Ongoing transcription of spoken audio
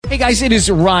Hey guys, it is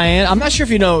Ryan. I'm not sure if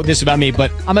you know this about me, but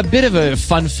I'm a bit of a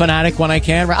fun fanatic when I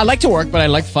can. I like to work, but I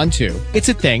like fun too. It's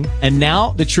a thing. And now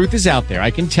the truth is out there.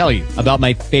 I can tell you about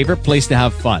my favorite place to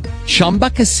have fun. Chumba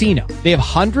Casino. They have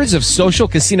hundreds of social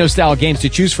casino style games to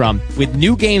choose from with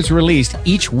new games released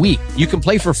each week. You can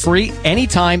play for free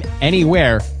anytime,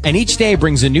 anywhere. And each day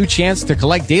brings a new chance to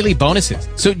collect daily bonuses.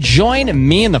 So join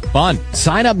me in the fun.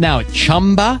 Sign up now at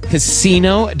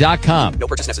ChumbaCasino.com. No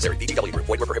purchase necessary. VGW Group.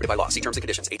 Void where prohibited by law. See terms and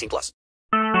conditions. 18+.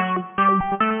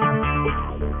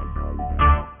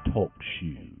 Talk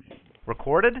shoes.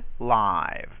 Recorded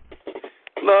live.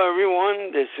 Hello,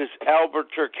 everyone. This is Albert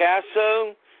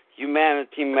Turcasso,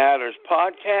 Humanity Matters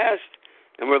podcast,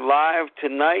 and we're live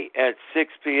tonight at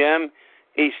 6 p.m.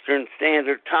 Eastern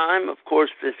Standard Time. Of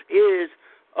course, this is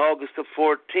August the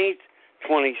 14th,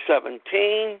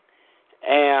 2017.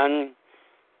 And,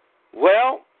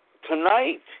 well,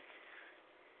 tonight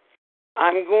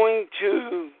I'm going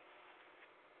to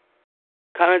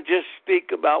kind of just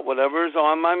speak about whatever's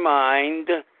on my mind,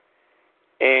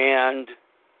 and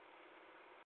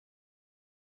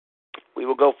we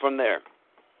will go from there.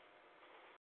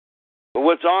 But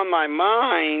what's on my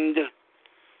mind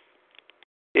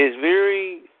is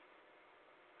very,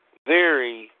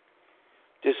 very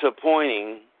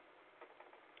disappointing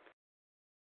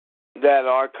that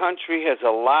our country has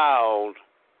allowed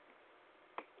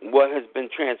what has been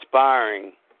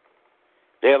transpiring.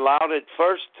 They allowed it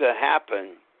first to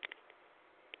happen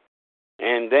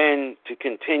and then to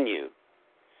continue.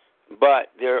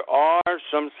 But there are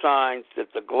some signs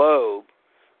that the globe,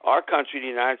 our country, the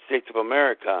United States of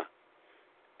America,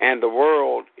 and the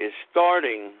world is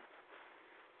starting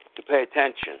to pay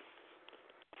attention,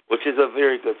 which is a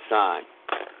very good sign.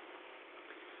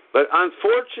 But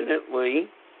unfortunately,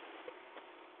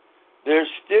 there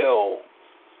still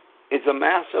is a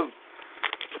massive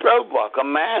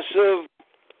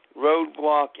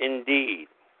roadblock indeed.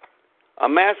 A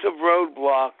massive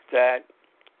roadblock that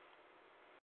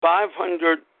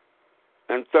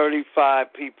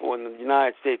 535 people in the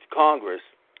United States Congress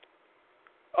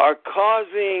are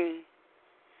causing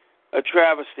a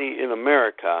travesty in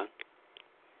America.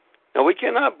 Now, we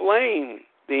cannot blame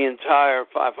the entire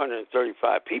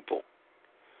 535 people,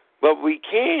 but we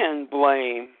can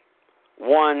blame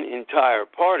one entire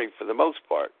party, for the most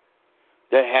part,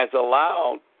 that has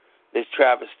allowed this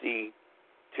travesty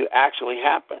to actually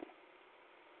happen.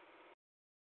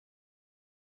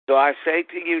 So I say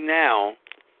to you now,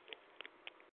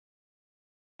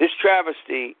 this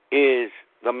travesty is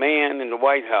the man in the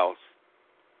White House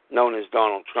known as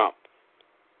Donald Trump.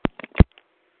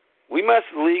 We must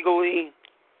legally,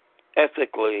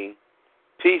 ethically,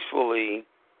 peacefully,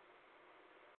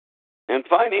 and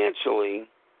financially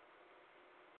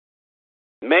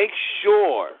make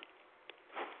sure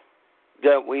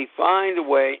that we find a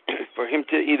way for him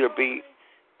to either be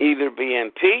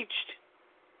impeached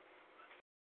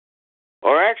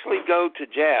or actually go to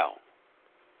jail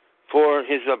for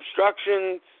his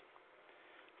obstructions,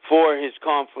 for his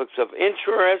conflicts of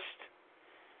interest,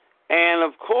 and,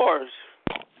 of course,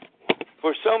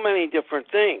 for so many different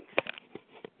things.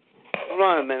 Hold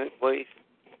on a minute, please.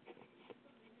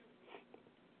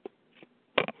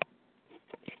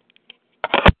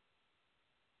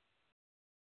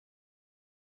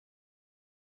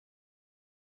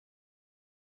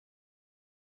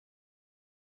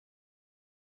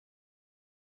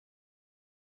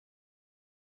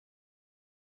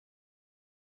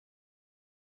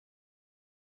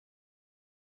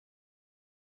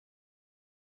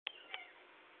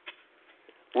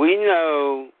 We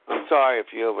know, I'm sorry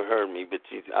if you overheard me, but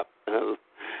she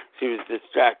was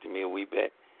distracting me a wee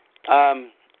bit.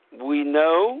 We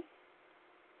know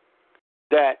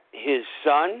that his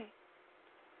son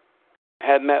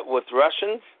had met with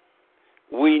Russians.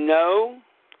 We know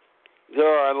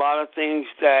there are a lot of things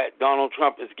that Donald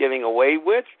Trump is getting away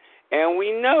with, and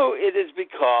we know it is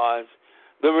because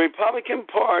the Republican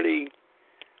Party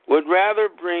would rather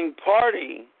bring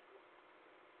party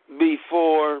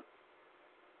before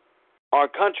our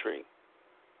country,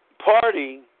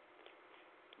 party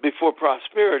before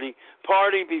prosperity,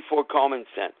 party before common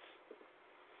sense.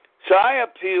 So I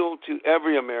appeal to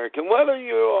every American, whether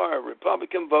you are a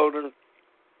Republican voter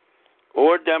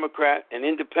or Democrat, an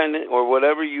independent, or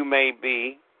whatever you may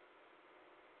be,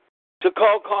 to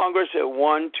call Congress at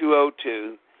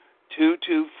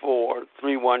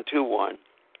 1-202-224-3121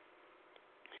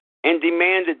 and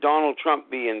demand that Donald Trump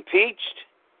be impeached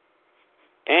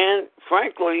and,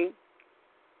 frankly,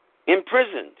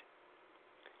 imprisoned.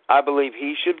 I believe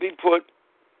he should be put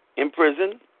in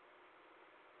prison.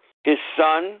 His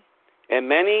son and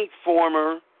many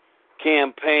former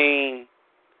campaign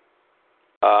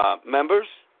members,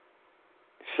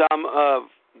 some of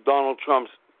Donald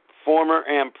Trump's former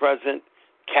and present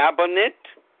cabinet,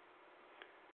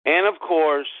 and, of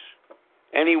course,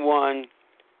 anyone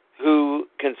who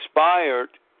conspired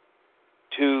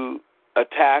to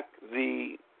attack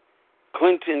the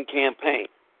Clinton campaign.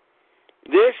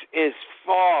 This is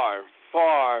far,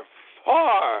 far,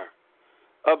 far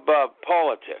above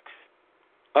politics,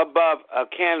 above a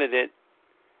candidate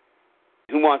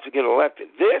who wants to get elected.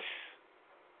 This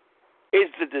is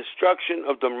the destruction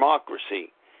of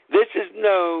democracy. This is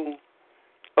no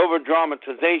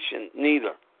over-dramatization,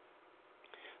 neither.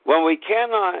 When we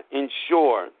cannot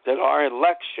ensure that our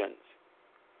elections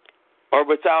are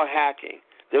without hacking,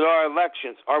 that our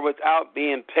elections are without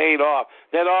being paid off,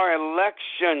 that our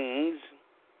elections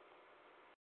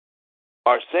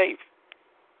are safe.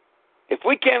 If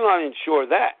we cannot ensure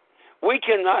that, we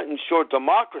cannot ensure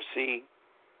democracy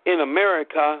in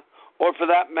America, or for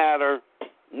that matter,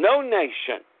 no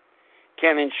nation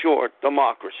can ensure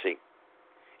democracy.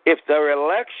 If their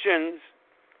elections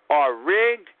are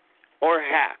rigged or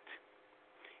hacked,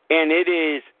 and it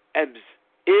is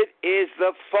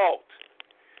the fault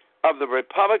of the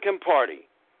Republican Party,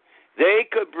 they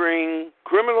could bring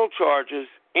criminal charges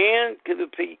and could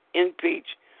impeach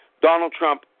Donald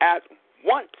Trump at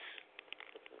once.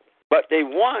 But they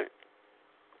want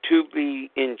to be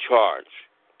in charge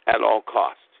at all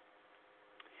costs.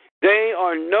 They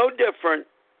are no different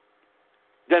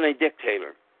than a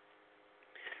dictator.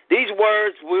 These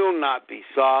words will not be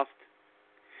soft.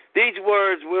 These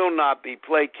words will not be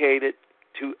placated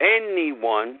to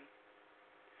anyone.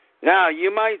 Now,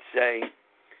 you might say,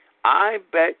 I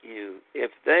bet you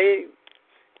if they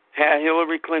had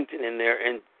Hillary Clinton in there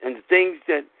and the things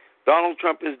that Donald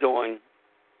Trump is doing,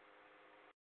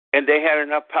 and they had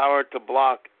enough power to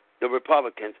block the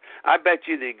Republicans, I bet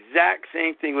you the exact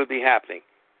same thing would be happening.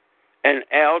 And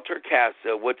El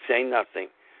Turcaso would say nothing.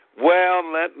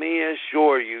 Well, let me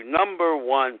assure you, number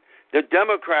one, the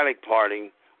Democratic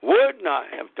Party would not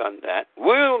have done that,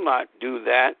 will not do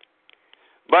that.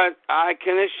 But I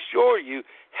can assure you,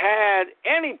 had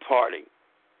any party,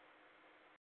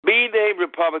 be they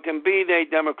Republican, be they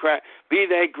Democrat, be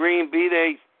they Green, be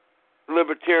they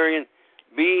Libertarian,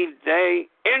 be they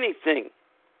anything,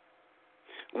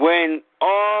 when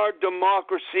our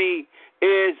democracy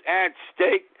is at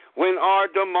stake, when our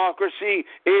democracy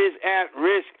is at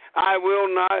risk, I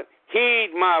will not heed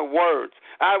my words.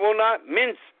 I will not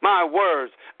mince my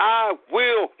words. I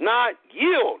will not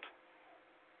yield.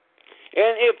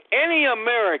 And if any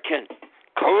American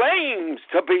claims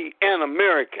to be an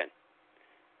American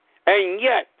and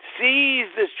yet sees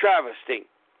this travesty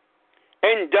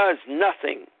and does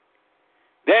nothing,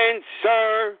 then,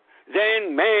 sir,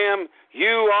 then, ma'am,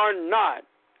 you are not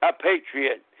a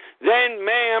patriot. Then,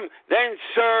 ma'am, then,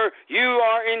 sir, you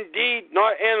are indeed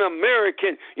not an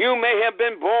American. You may have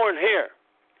been born here.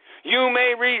 You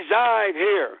may reside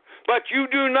here, but you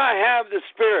do not have the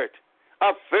spirit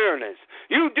of fairness.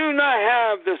 You do not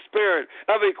have the spirit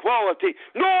of equality,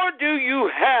 nor do you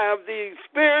have the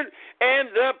spirit and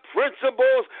the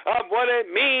principles of what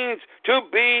it means to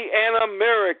be an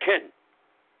American.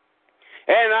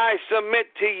 And I submit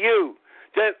to you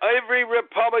that every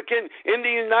Republican in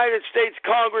the United States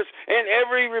Congress and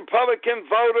every Republican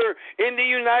voter in the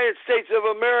United States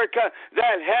of America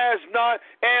that has not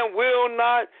and will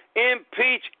not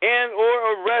impeach and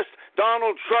or arrest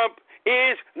Donald Trump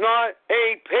is not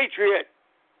a patriot.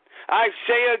 I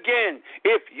say again,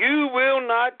 if you will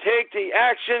not take the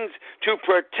actions to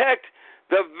protect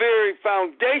the very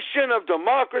foundation of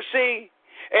democracy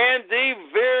and the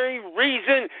very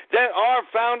reason that our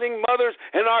founding mothers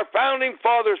and our founding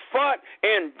fathers fought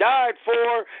and died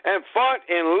for and fought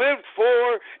and lived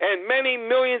for, and many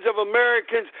millions of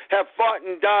Americans have fought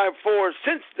and died for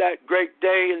since that great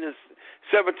day in the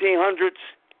 1700s,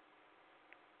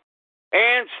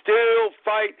 and still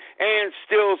fight and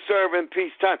still serve in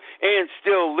peacetime and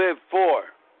still live for.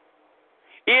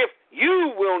 If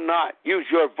you will not use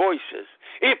your voices,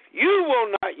 if you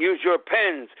will not use your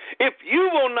pens, if you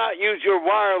will not use your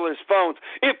wireless phones,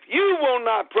 if you will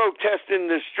not protest in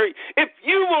the street, if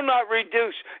you will not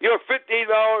reduce your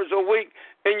 $50 a week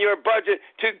in your budget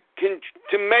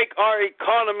to make our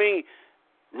economy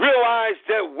realize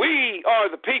that we are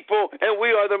the people and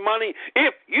we are the money,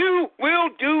 if you will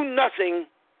do nothing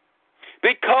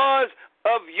because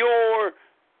of your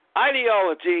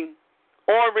ideology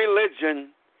or religion,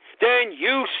 then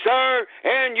you, sir,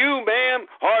 and you, ma'am,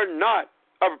 are not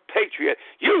a patriot.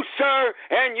 You, sir,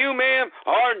 and you, ma'am,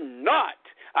 are not.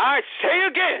 I say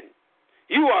again,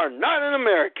 you are not an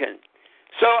American.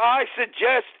 So I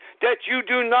suggest that you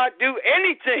do not do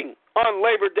anything on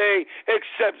Labor Day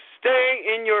except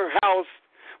stay in your house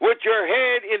with your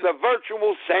head in the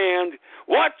virtual sand,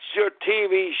 watch your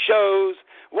TV shows,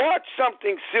 watch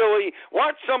something silly,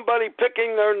 watch somebody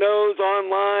picking their nose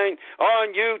online,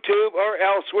 on YouTube or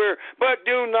elsewhere, but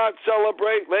do not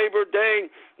celebrate Labor Day.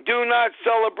 Do not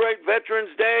celebrate Veterans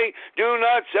Day. Do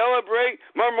not celebrate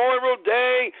Memorial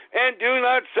Day. And do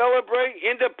not celebrate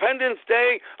Independence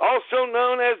Day, also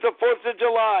known as the 4th of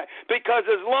July. Because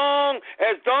as long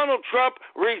as Donald Trump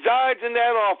resides in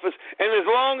that office, and as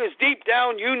long as deep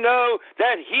down you know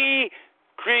that he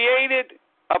created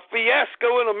a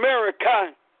fiasco in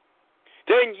America,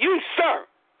 then you, sir,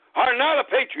 are not a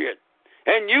patriot.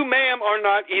 And you, ma'am, are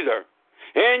not either.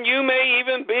 And you may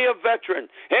even be a veteran,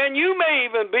 and you may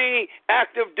even be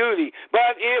active duty.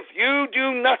 But if you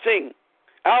do nothing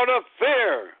out of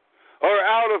fear or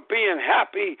out of being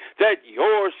happy that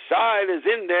your side is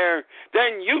in there,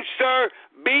 then you, sir,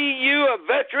 be you a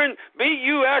veteran, be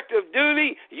you active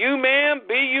duty, you, ma'am,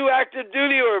 be you active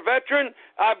duty or a veteran,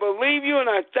 I believe you and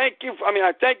I thank you.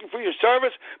 I thank you for your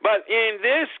service. But in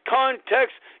this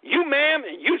context, you, ma'am,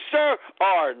 and you, sir,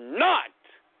 are not.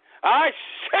 I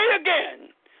say again,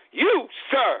 you,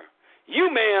 sir,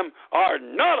 you, ma'am, are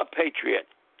not a patriot.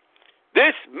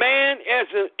 This man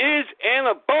is an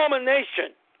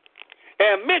abomination.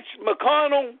 And Mitch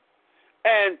McConnell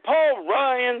and Paul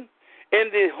Ryan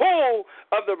and the whole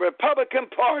of the Republican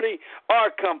Party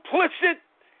are complicit,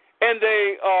 and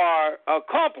they are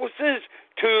accomplices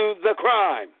to the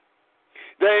crime.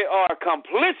 They are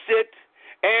complicit,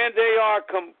 and they are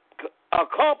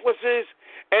accomplices,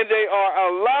 and they are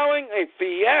allowing a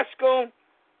fiasco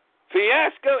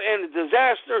and a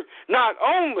disaster not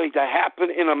only to happen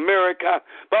in America,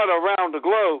 but around the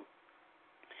globe.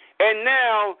 And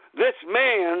now this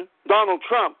man, Donald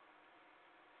Trump,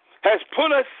 has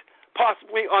put us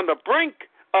possibly on the brink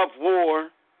of war,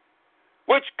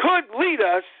 which could lead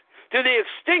us to the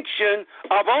extinction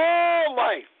of all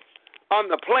life on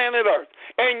the planet Earth.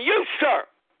 And you, sir,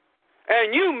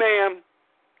 and you, ma'am,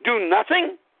 do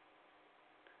nothing.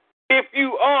 If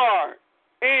you are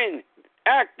in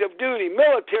active duty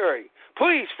military,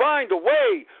 please find a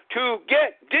way to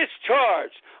get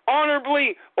discharged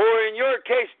honorably, or in your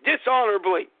case,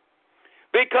 dishonorably,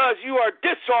 because you are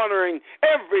dishonoring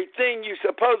everything you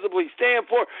supposedly stand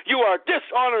for. You are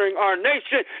dishonoring our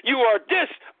nation. You are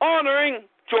dishonoring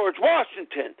George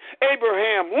Washington,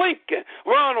 Abraham Lincoln,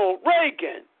 Ronald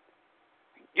Reagan.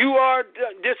 You are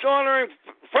dishonoring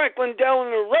Franklin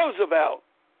Delano Roosevelt.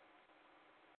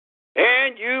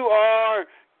 And you are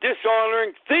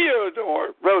dishonoring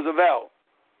Theodore Roosevelt.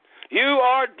 You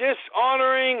are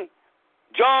dishonoring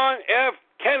John F.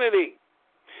 Kennedy.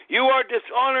 You are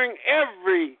dishonoring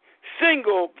every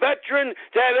single veteran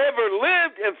that ever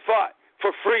lived and fought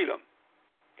for freedom.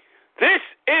 This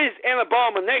is an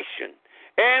abomination.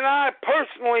 And I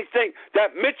personally think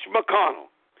that Mitch McConnell,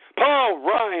 Paul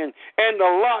Ryan, and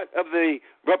a lot of the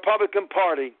Republican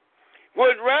Party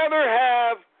would rather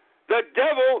have the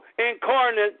devil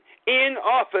incarnate in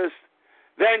office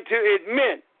than to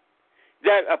admit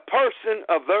that a person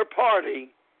of their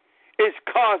party is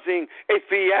causing a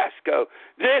fiasco.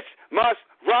 This must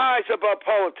rise above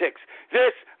politics.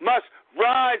 This must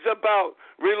rise above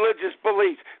religious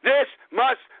beliefs. This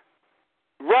must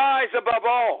rise above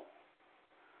all.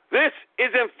 This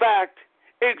is, in fact,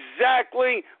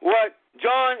 exactly what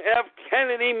John F.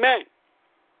 Kennedy meant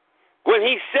when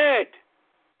he said,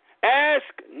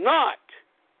 "Ask not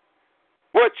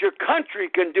what your country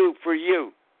can do for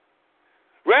you.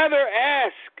 Rather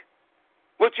ask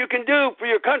what you can do for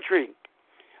your country."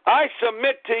 I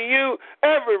submit to you,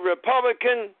 every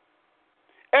Republican,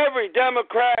 every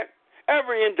Democrat,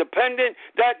 every independent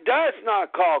that does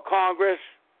not call Congress,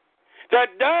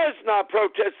 that does not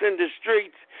protest in the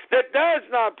streets, that does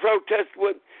not protest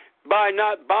by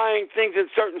not buying things in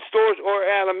certain stores or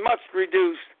at a much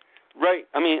reduced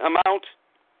amount.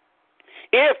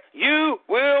 If you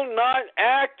will not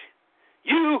act,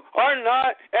 you are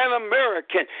not an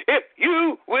American. If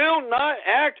you will not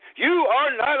act, you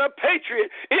are not a patriot.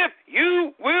 If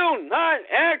you will not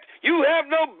act, you have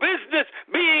no business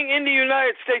being in the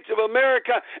United States of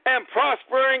America and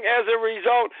prospering as a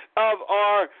result of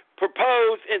our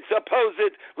proposed and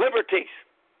supposed liberties.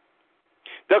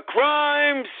 The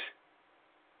crimes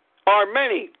are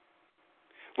many.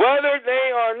 Whether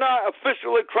they are not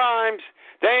officially crimes,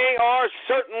 they are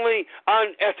certainly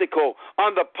unethical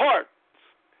on the part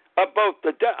of both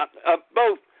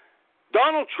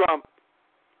Donald Trump,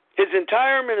 his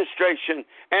entire administration,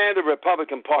 and the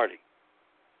Republican Party.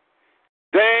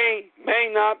 They may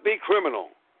not be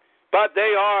criminal, but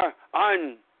they are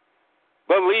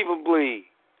unbelievably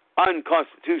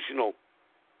unconstitutional,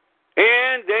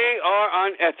 and they are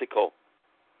unethical,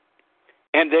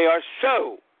 and they are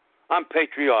so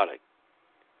unpatriotic.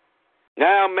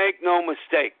 Now, make no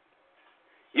mistake.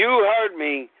 You heard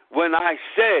me when I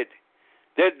said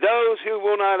that those who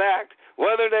will not act,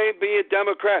 whether they be a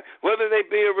Democrat, whether they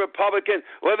be a Republican,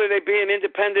 whether they be an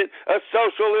independent, a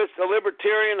socialist, a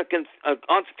libertarian, a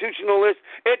constitutionalist,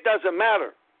 it doesn't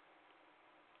matter.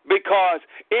 Because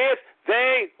if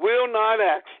they will not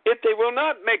act, if they will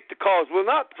not make the calls, will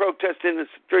not protest in the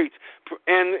streets,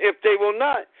 and if they will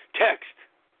not text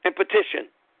and petition,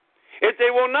 if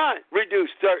they will not reduce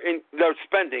their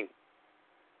spending,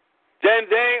 then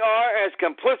they are as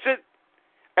complicit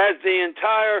as the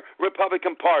entire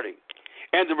Republican Party.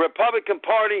 And the Republican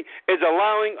Party is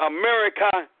allowing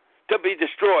America to be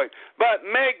destroyed. But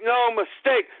make no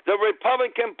mistake, the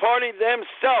Republican Party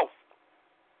themselves,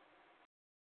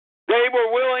 they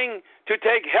were willing to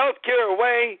take health care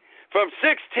away from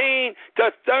 16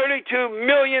 to 32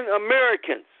 million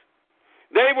Americans.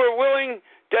 They were willing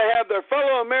to have their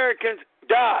fellow Americans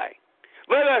die.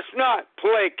 Let us not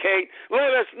placate.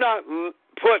 Let us not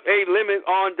put a limit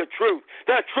on the truth.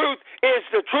 The truth is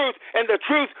the truth, and the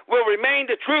truth will remain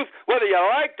the truth whether you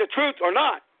like the truth or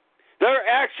not. Their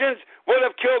actions would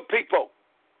have killed people.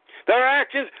 Their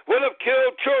actions would have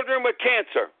killed children with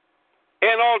cancer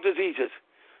and all diseases.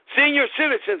 Senior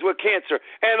citizens with cancer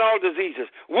and all diseases.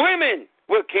 Women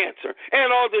with cancer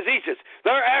and all diseases.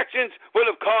 Their actions would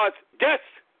have caused deaths.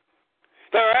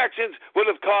 Their actions would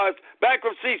have caused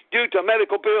bankruptcies due to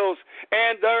medical bills,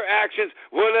 and their actions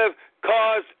would have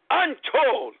caused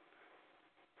untold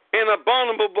and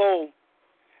abominable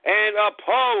and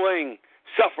appalling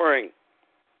suffering.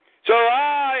 So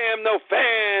I am no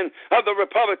fan of the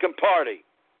Republican Party.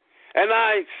 And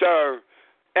I, sir,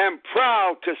 am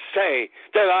proud to say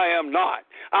that I am not.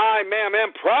 I, ma'am,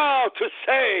 am proud to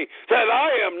say that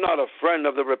I am not a friend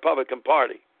of the Republican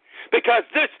Party. Because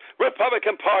this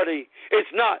Republican Party is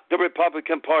not the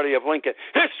Republican Party of Lincoln.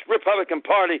 This Republican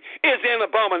Party is an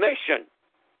abomination.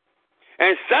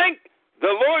 And thank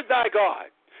the Lord thy God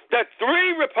that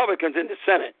 3 Republicans in the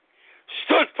Senate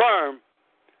stood firm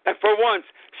and for once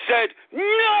said,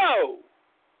 no,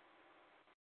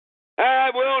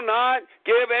 I will not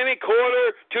give any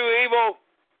quarter to evil.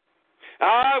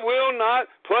 I will not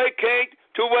placate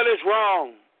to what is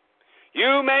wrong.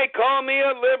 You may call me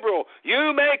a liberal.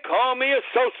 You may call me a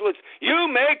socialist. You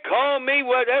may call me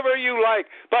whatever you like,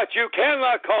 but you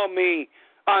cannot call me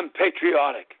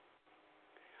unpatriotic.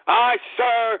 I,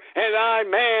 sir, and I,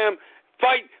 ma'am,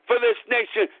 fight for this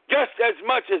nation just as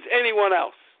much as anyone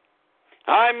else.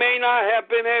 I may not have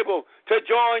been able to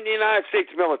join the United States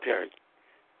military,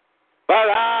 but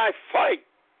I fight.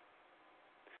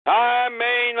 I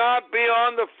may not be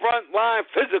on the front line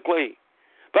physically,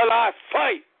 but I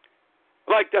fight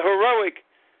like the heroic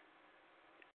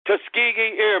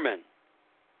Tuskegee Airmen.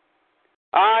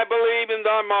 I believe in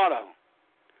our motto.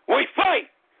 We fight!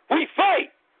 We fight!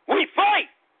 We fight!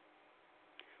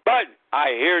 But I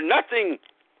hear nothing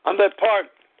on the part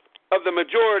of the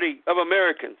majority of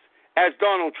Americans as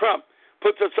Donald Trump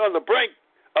puts us on the brink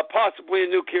of possibly a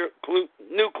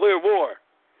nuclear war.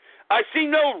 I see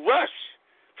no rush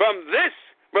from this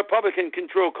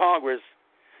Republican-controlled Congress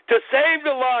to save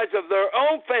the lives of their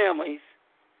own families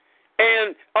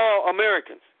and all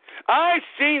Americans. I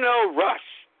see no rush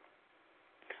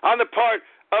on the part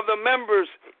of the members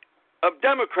of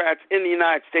Democrats in the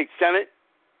United States Senate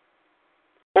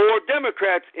or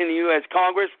Democrats in the U.S.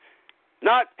 Congress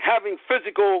not having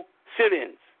physical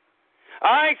sit-ins.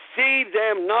 I see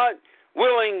them not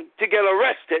willing to get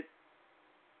arrested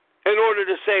in order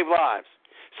to save lives.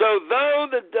 So though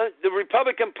the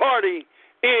Republican Party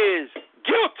is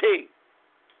guilty,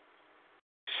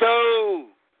 so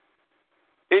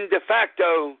in de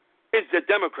facto is the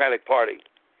Democratic Party.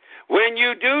 When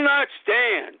you do not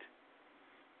stand,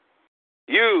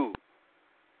 you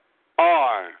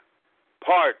are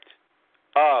part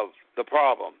of the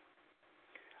problem.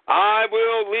 I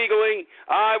will legally,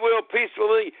 I will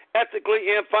peacefully,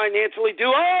 ethically, and financially do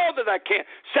all that I can,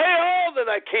 say all that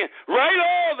I can, write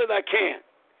all that I can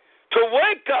to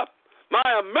wake up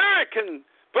my American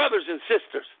brothers and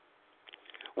sisters.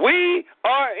 We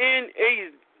are in a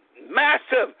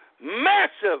massive,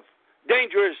 massive,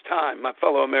 dangerous time, my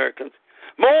fellow Americans,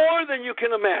 more than you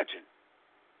can imagine.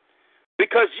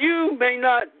 Because you may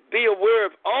not be aware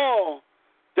of all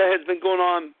that has been going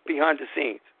on behind the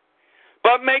scenes.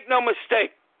 But make no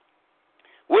mistake,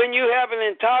 when you have an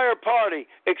entire party,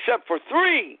 except for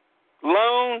 3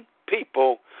 lone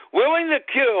people, willing to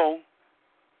kill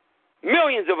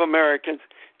millions of Americans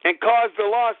and cause the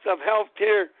loss of health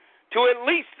care to at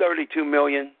least 32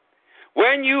 million,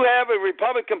 when you have a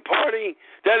Republican Party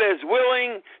that is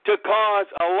willing to cause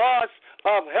a loss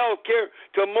of health care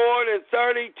to more than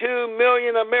 32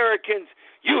 million Americans,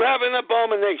 you have an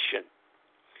abomination.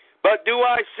 But do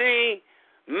I see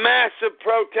massive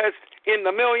protests in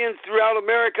the millions throughout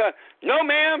America? No,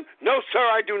 ma'am. No, sir,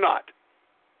 I do not.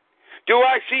 Do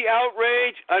I see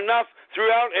outrage enough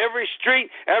throughout every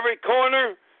street, every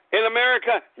corner in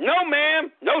America? No,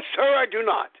 ma'am. No, sir, I do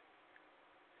not.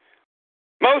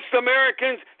 Most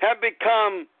Americans have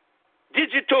become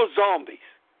digital zombies,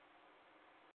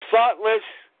 thoughtless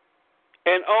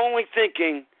and only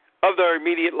thinking of their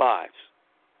immediate lives.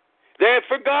 They have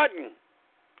forgotten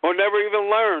or never even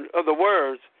learned of the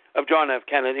words of John F.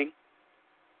 Kennedy.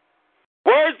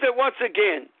 Words that once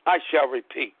again I shall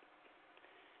repeat.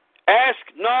 Ask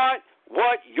not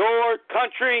what your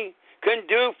country can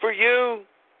do for you.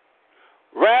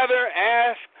 Rather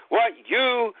ask what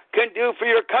you can do for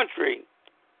your country.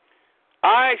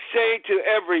 I say to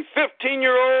every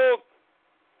 15-year-old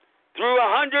through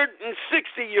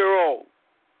 160-year-old,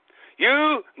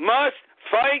 you must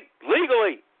fight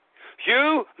legally.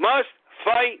 You must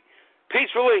fight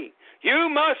peacefully. You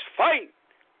must fight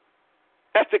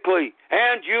ethically.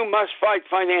 And you must fight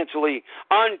financially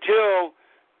until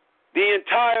the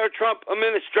entire Trump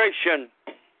administration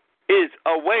is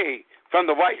away from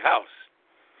the White House.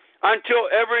 Until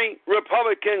every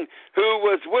Republican who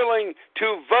was willing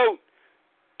to vote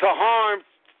to harm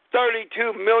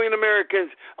 32 million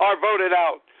Americans are voted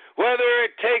out. Whether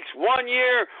it takes 1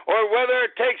 year or whether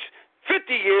it takes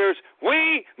 50 years,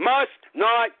 we must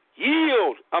not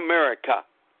yield, America.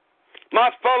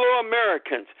 My fellow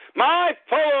Americans,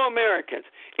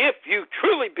 if you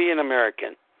truly be an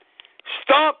American,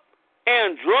 stop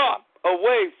and drop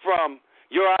away from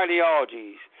your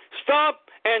ideologies. Stop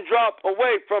and drop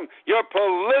away from your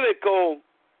political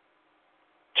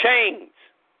chains.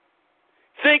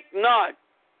 Think not,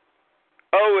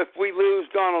 if we lose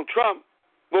Donald Trump,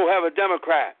 we'll have a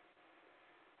Democrat.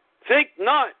 Think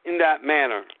not in that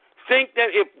manner. Think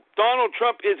that if Donald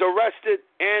Trump is arrested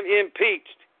and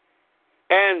impeached,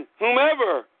 and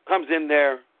whomever comes in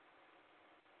there,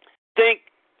 think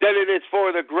that it is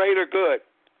for the greater good,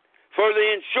 for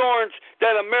the insurance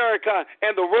that America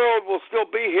and the world will still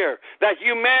be here, that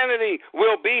humanity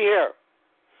will be here.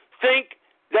 Think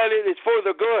that it is for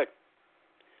the good,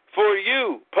 for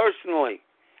you personally,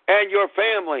 and your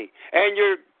family, and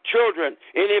your children,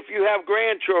 and if you have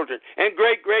grandchildren, and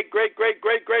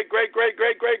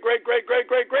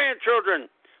great-great-great-great-great-great-great-great-great-great-great-great-great-grandchildren,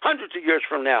 hundreds of years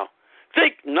from now.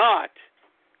 Think not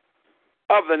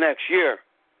of the next year.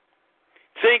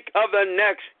 Think of the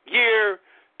next year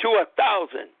to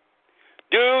 1,000.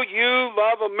 Do you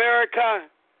love America,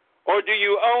 or do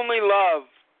you only love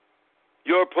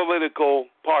your political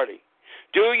party?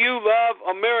 Do you love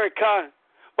America,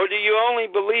 or do you only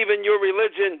believe in your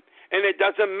religion and it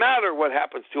doesn't matter what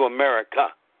happens to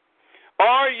America?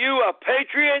 Are you a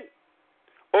patriot,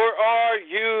 or are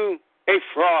you a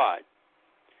fraud?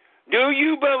 Do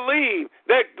you believe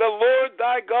that the Lord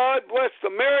thy God blessed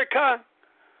America,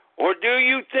 or do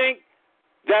you think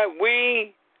that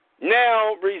we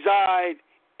now reside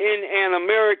in an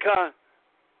America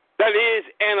that is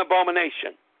an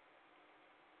abomination?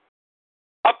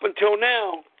 Up until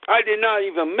now, I did not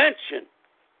even mention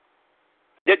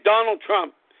that Donald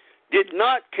Trump did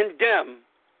not condemn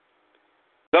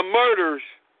the murder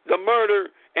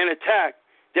and attack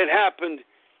that happened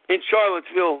in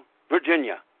Charlottesville,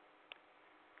 Virginia.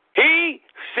 He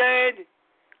said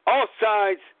all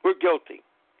sides were guilty.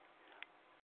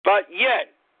 But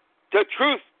yet, the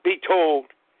truth be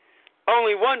told,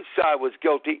 only one side was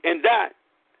guilty, and that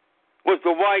was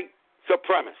the white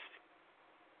supremacist.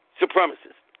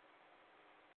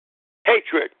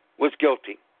 Hatred was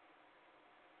guilty.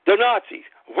 The Nazis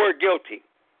were guilty.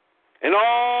 And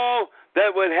all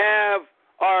that would have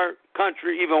our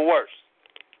country even worse.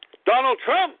 Donald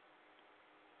Trump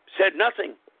said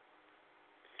nothing.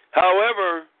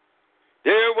 However,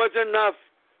 there was enough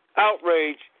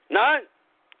outrage, not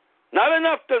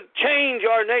enough to change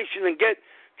our nation and get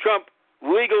Trump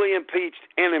legally impeached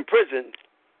and imprisoned,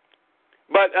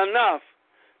 but enough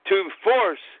to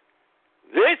force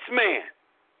this man,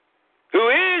 who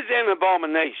is an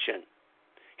abomination,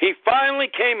 he finally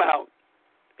came out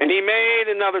and he made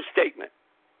another statement.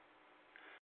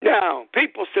 Now,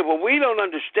 people said, well, we don't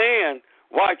understand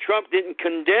why Trump didn't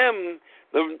condemn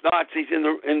the Nazis and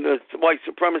the white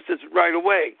supremacists right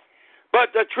away.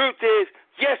 But the truth is,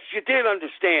 yes, you did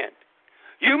understand.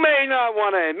 You may not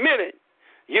want to admit it.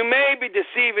 You may be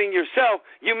deceiving yourself.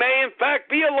 You may, in fact,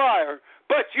 be a liar.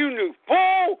 But you knew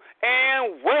full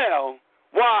and well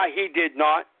why he did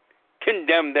not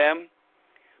condemn them.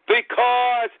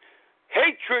 because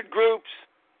hatred groups,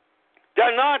 the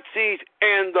Nazis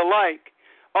and the like,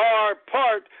 are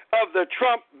part of the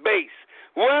Trump base.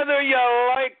 Whether you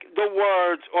like the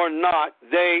words or not,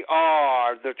 they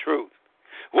are the truth.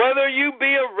 Whether you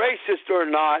be a racist or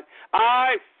not,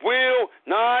 I will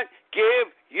not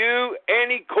give you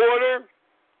any quarter.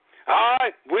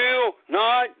 I will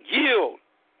not yield.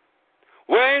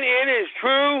 When it is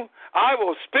true, I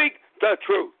will speak the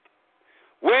truth.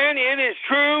 When it is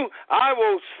true, I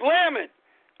will slam it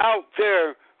out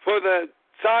there for the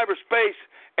cyberspace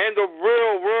and the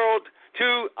real world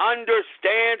to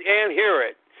understand and hear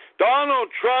it. Donald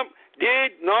Trump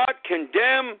did not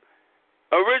condemn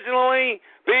originally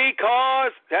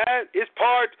because that is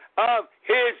part of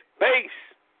his base.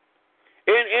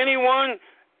 And anyone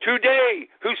today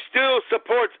who still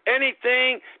supports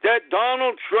anything that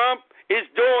Donald Trump is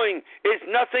doing is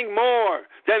nothing more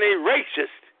than a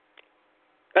racist,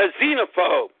 a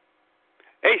xenophobe,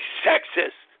 a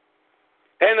sexist,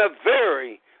 and a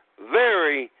very,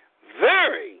 very,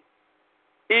 very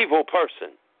evil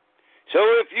person. So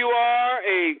if you are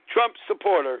a Trump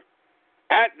supporter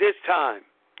at this time,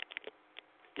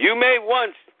 you may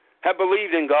once have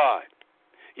believed in God.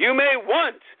 You may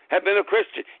once have been a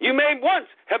Christian. You may once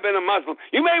have been a Muslim.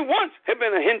 You may once have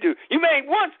been a Hindu. You may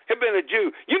once have been a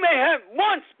Jew. You may have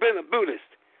once been a Buddhist.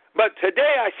 But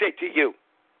today I say to you,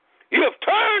 you have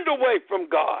turned away from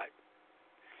God.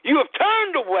 You have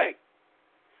turned away.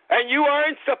 And you are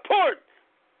in support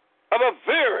of a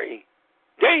very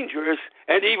dangerous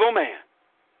and evil man.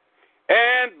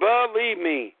 And believe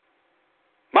me,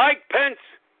 Mike Pence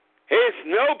is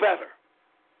no better.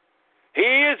 He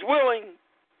is willing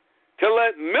to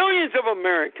let millions of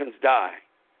Americans die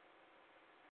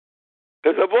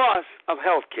because of loss of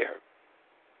health care.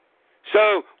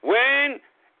 So when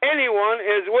anyone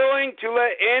is willing to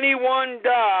let anyone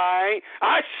die,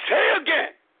 I say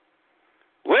again,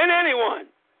 when anyone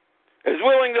is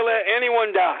willing to let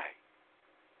anyone die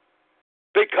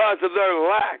because of their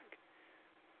lack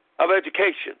of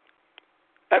education,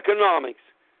 economics,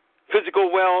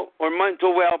 physical or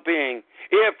mental well-being,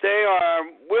 if they are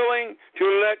willing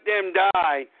to let them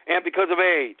die and because of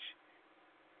age,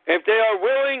 if they are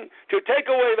willing to take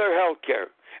away their health care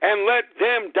and let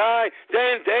them die,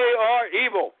 then they are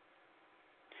evil.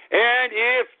 And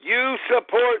if you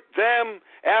support them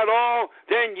at all,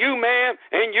 then you, ma'am,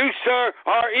 and you, sir,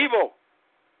 are evil.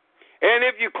 And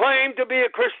if you claim to be a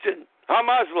Christian, a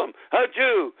Muslim, a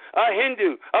Jew, a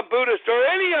Hindu, a Buddhist, or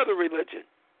any other religion,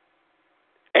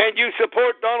 and you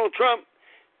support Donald Trump,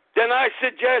 then I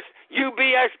suggest you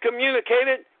be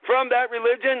excommunicated from that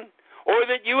religion, or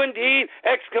that you indeed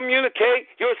excommunicate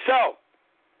yourself.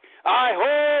 I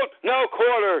hold no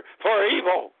quarter for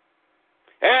evil,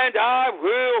 and I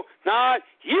will not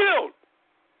yield.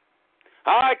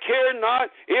 I care not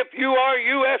if you are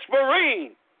U.S.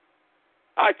 Marine.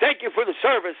 I thank you for the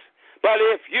service, but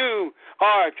if you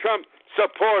are a Trump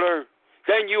supporter,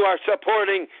 then you are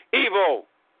supporting evil.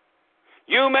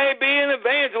 You may be an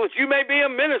evangelist. You may be a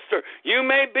minister. You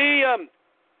may be a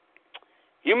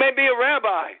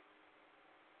rabbi.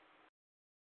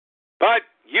 But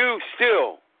you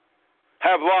still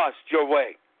have lost your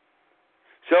way.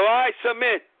 So I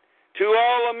submit to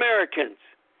all Americans,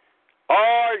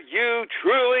 are you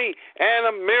truly an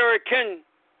American?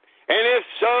 And if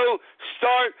so,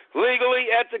 start legally,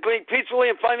 ethically, peacefully,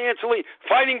 and financially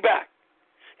fighting back.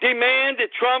 Demand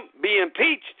that Trump be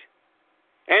impeached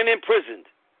and imprisoned.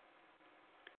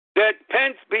 That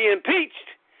Pence be impeached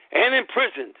and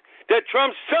imprisoned. That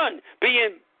Trump's son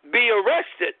be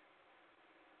arrested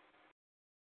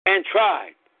and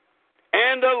tried.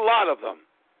 And a lot of them.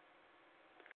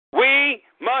 We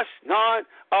must not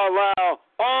allow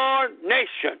our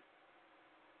nation,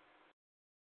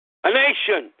 a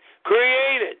nation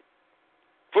created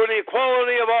for the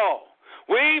equality of all,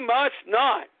 we must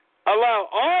not allow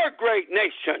our great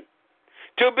nation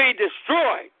to be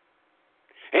destroyed.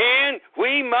 And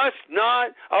we must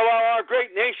not allow our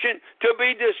great nation to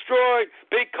be destroyed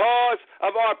because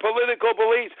of our political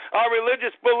beliefs, our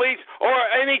religious beliefs, or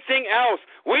anything else.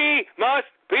 We must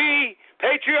be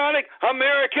patriotic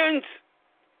Americans,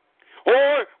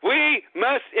 or we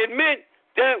must admit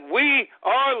that we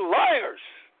are liars.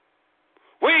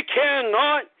 We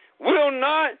cannot, will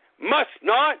not, must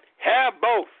not have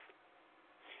both.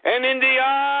 And in the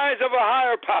eyes of a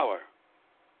higher power,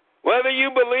 whether you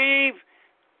believe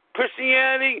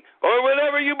Christianity or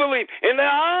whatever you believe, in the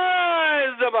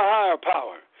eyes of a higher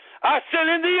power, I said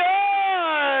in the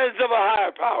eyes of a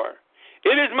higher power,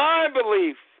 it is my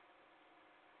belief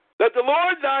that the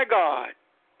Lord thy God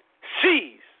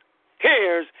sees,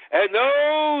 hears, and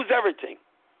knows everything.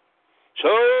 So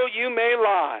you may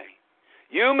lie.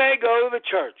 You may go to the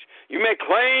church. You may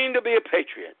claim to be a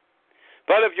patriot.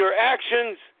 But if your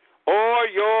actions or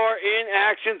your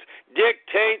inactions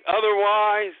dictate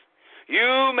otherwise,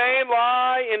 you may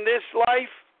lie in this life,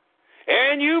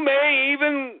 and you may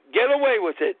even get away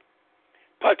with it.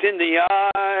 But in the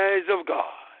eyes of God,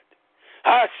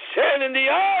 I said in the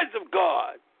eyes of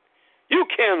God, you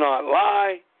cannot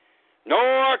lie,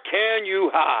 nor can you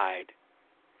hide.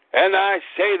 And I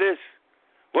say this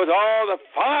with all the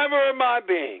fiber of my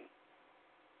being.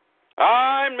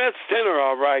 I'm a sinner,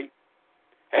 all right.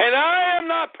 And I am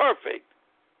not perfect.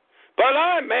 But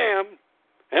I, ma'am,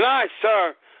 and I,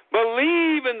 sir,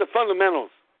 believe in the fundamentals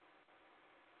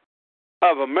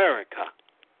of America.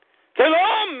 That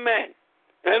all men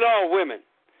and all women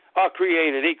are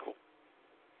created equal.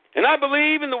 And I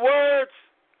believe in the words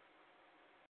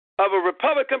of a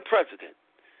Republican president,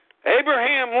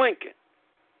 Abraham Lincoln,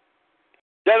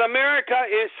 that America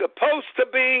is supposed to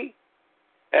be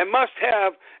and must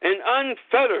have an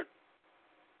unfettered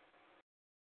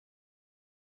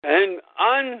and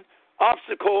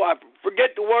unobstacle, I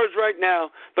forget the words right now,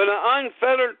 but an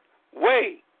unfettered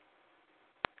way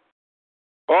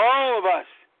for all of us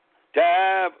to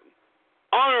have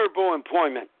honorable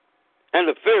employment and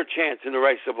a fair chance in the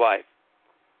race of life.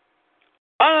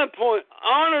 Honorable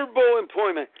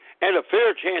employment and a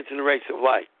fair chance in the race of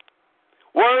life.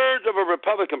 Words of a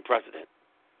Republican president.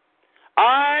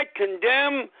 I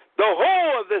condemn the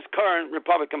whole of this current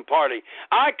Republican Party.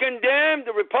 I condemn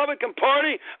the Republican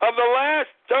Party of the last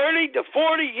 30 to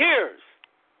 40 years.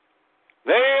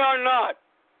 They are not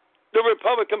the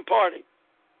Republican Party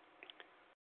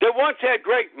that once had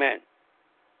great men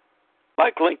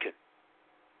like Lincoln,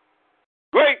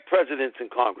 great presidents and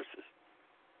Congresses.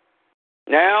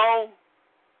 Now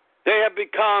they have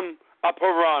become a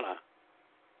piranha.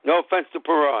 No offense to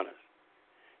piranhas.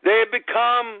 They have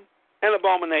become an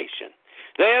abomination.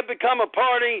 They have become a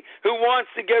party who wants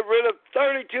to get rid of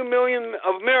 32 million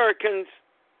of Americans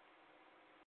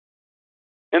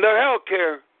and their health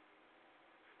care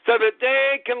so that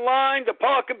they can line the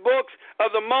pocketbooks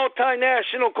of the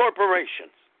multinational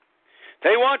corporations.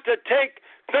 They want to take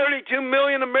 32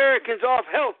 million Americans off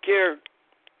health care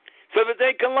so that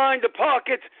they can line the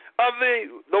pockets of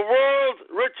the world's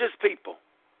richest people.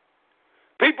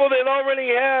 People that already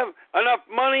have enough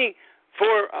money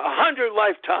for 100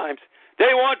 lifetimes.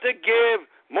 They want to give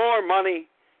more money,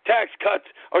 tax cuts,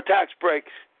 or tax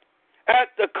breaks at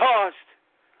the cost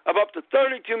of up to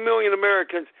 32 million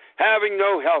Americans having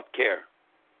no health care.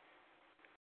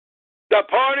 The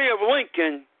party of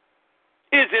Lincoln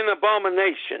is an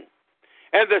abomination.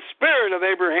 And the spirit of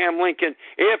Abraham Lincoln,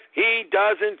 if he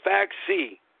does in fact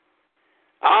see,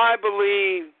 I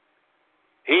believe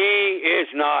he is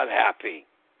not happy.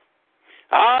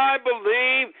 I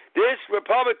believe this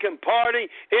Republican Party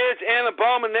is an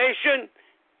abomination,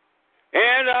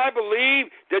 and I believe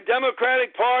the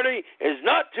Democratic Party is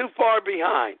not too far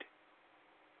behind.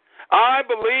 I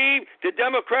believe the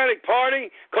Democratic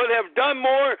Party could have done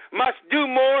more, must do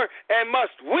more, and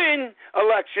must win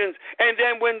elections, and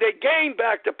then when they gain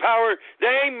back the power,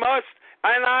 they must,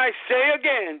 and I say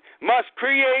again, must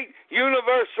create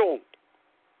universal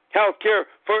health care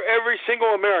for every single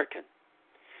American.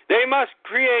 They must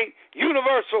create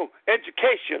universal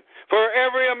education for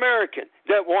every American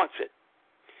that wants it.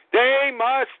 They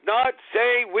must not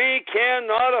say we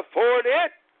cannot afford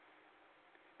it.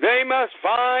 They must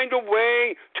find a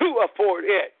way to afford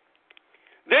it.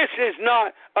 This is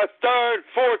not a third,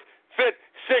 fourth, fifth,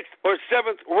 sixth, or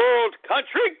seventh world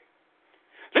country.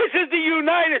 This is the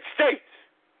United States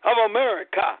of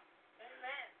America.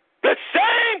 Amen. The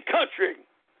same country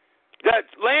that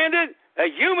landed a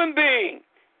human being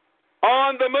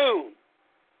on the moon,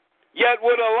 yet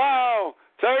would allow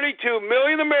 32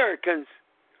 million Americans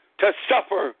to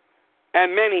suffer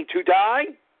and many to die.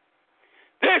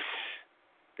 This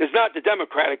is not the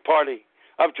Democratic Party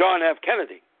of John F.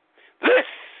 Kennedy. This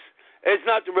is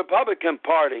not the Republican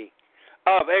Party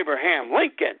of Abraham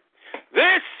Lincoln.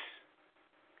 This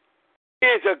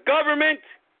is a government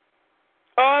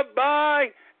of, by,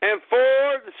 and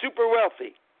for the super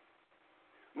wealthy.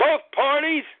 Both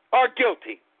parties are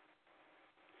guilty.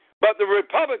 But the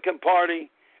Republican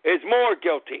Party is more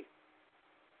guilty.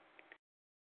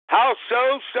 How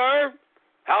so, sir?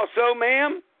 How so,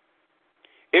 ma'am?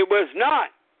 It was not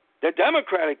the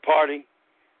Democratic Party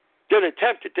that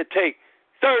attempted to take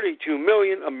 32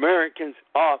 million Americans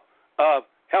off of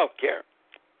health care.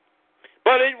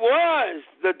 But it was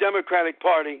the Democratic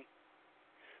Party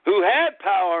who had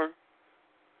power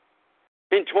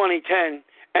in 2010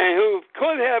 and who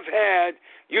could have had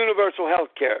universal health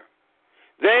care.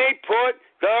 They put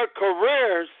their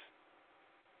careers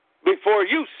before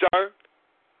you, sir.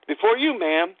 Before you,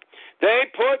 ma'am. They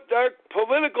put their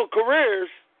political careers,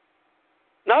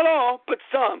 not all, but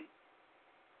some,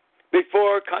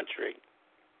 before country.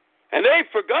 And they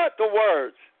forgot the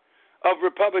words of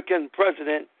Republican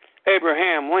President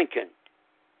Abraham Lincoln.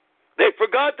 They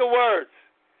forgot the words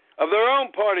of their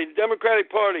own party, the Democratic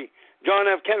Party, John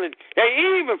F. Kennedy. They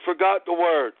even forgot the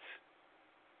words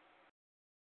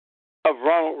of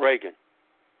Ronald Reagan.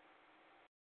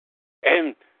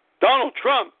 And Donald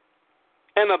Trump,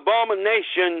 an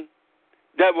abomination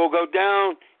that will go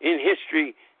down in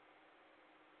history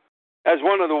as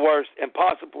one of the worst and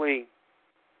possibly,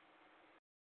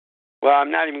 well,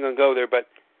 I'm not even going to go there, but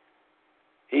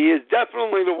he is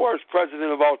definitely the worst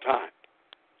president of all time.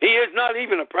 He is not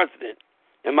even a president,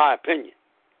 in my opinion.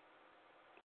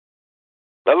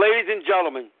 But ladies and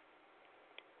gentlemen,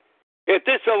 if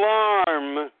this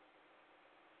alarm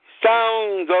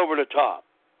sounds over the top,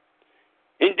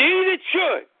 indeed it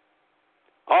should,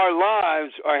 our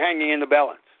lives are hanging in the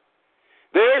balance.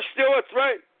 There's still a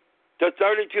threat to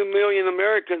 32 million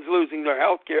Americans losing their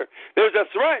health care. There's a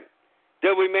threat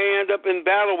that we may end up in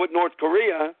battle with North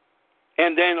Korea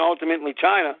and then ultimately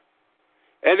China.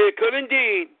 And it could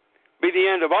indeed be the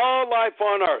end of all life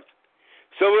on Earth.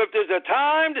 So if there's a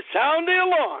time to sound the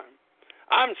alarm,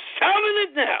 I'm sounding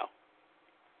it now.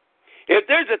 If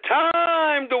there's a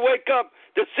time to wake up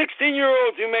the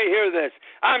 16-year-olds who may hear this,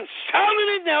 I'm sounding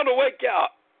it now to wake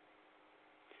up.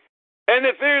 And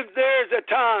if there's a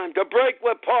time to break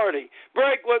with party,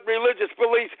 break with religious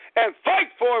beliefs, and fight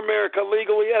for America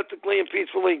legally, ethically, and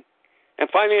peacefully, and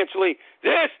financially,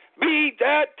 this be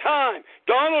that time.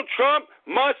 Donald Trump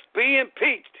must be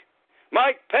impeached.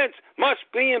 Mike Pence must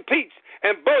be impeached.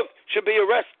 And both should be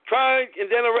tried and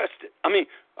then arrested.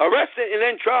 Arrested and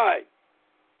then tried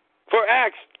for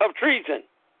acts of treason.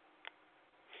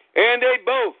 And they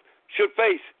both should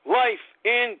face life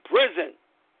in prison.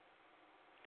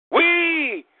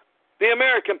 We, the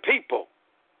American people,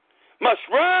 must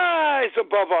rise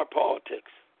above our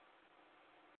politics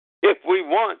if we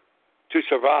want to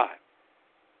survive.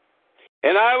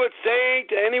 And I would say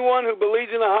to anyone who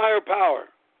believes in a higher power,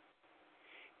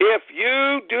 if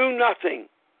you do nothing,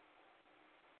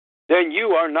 then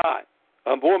you are not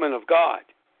a woman of God.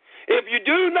 If you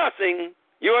do nothing,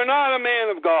 you are not a man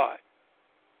of God.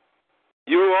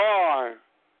 You are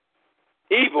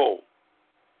evil,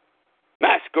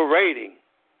 masquerading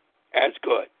as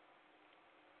good.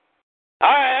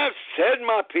 I have said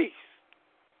my piece,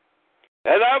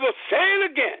 and I will say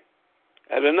it again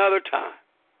at another time.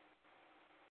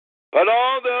 But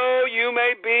although you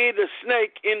may be the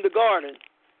snake in the garden,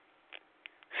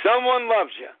 someone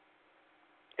loves you.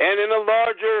 And in a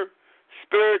larger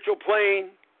spiritual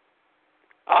plane,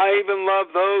 I even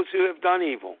love those who have done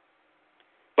evil.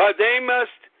 But they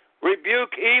must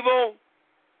rebuke evil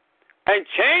and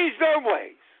change their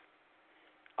ways.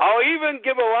 I'll even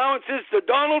give allowances to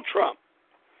Donald Trump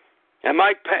and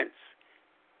Mike Pence.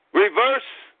 Reverse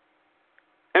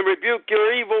and rebuke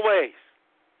your evil ways.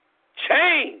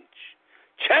 Change,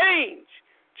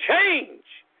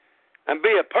 and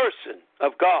be a person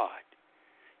of God.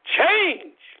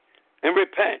 Change and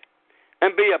repent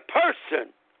and be a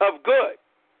person of good.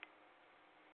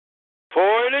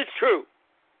 For it is true.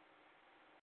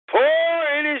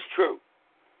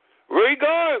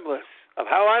 Regardless of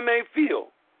how I may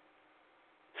feel,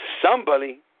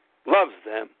 somebody loves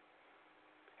them.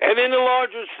 And in a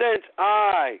larger sense,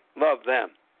 I love them.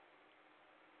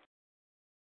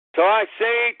 So I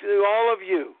say to all of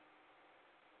you,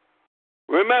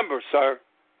 remember, sir,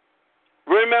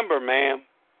 remember, ma'am,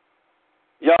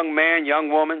 young man, young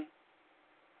woman,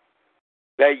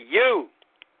 that you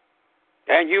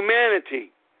and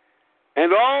humanity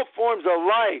and all forms of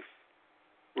life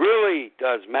really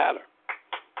does matter.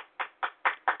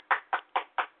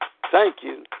 Thank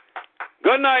you.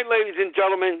 Good night, ladies and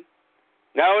gentlemen.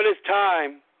 Now it is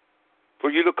time for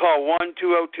you to call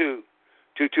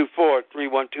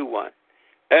 1-202-224-3121.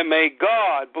 And may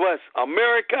God bless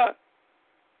America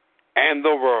and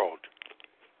the world.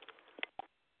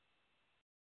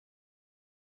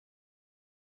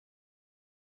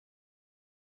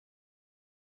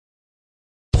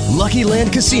 Lucky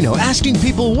Land Casino, asking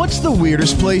people, what's the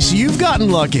weirdest place you've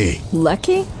gotten lucky?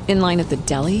 Lucky? In line at the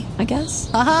deli, I guess?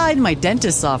 Aha, in my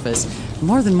dentist's office.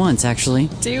 More than once, actually.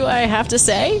 Do I have to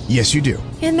say? Yes, you do.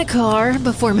 In the car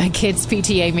before my kids'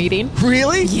 PTA meeting.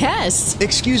 Really? Yes.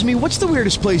 Excuse me, what's the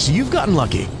weirdest place you've gotten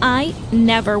lucky? I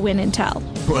never win and tell.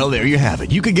 Well, there you have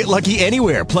it. You can get lucky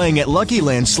anywhere, playing at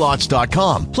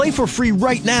LuckyLandSlots.com. Play for free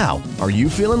right now. Are you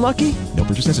feeling lucky? No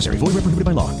purchase necessary. Void where prohibited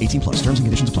by law. 18+. Terms and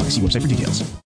conditions apply. See website for details.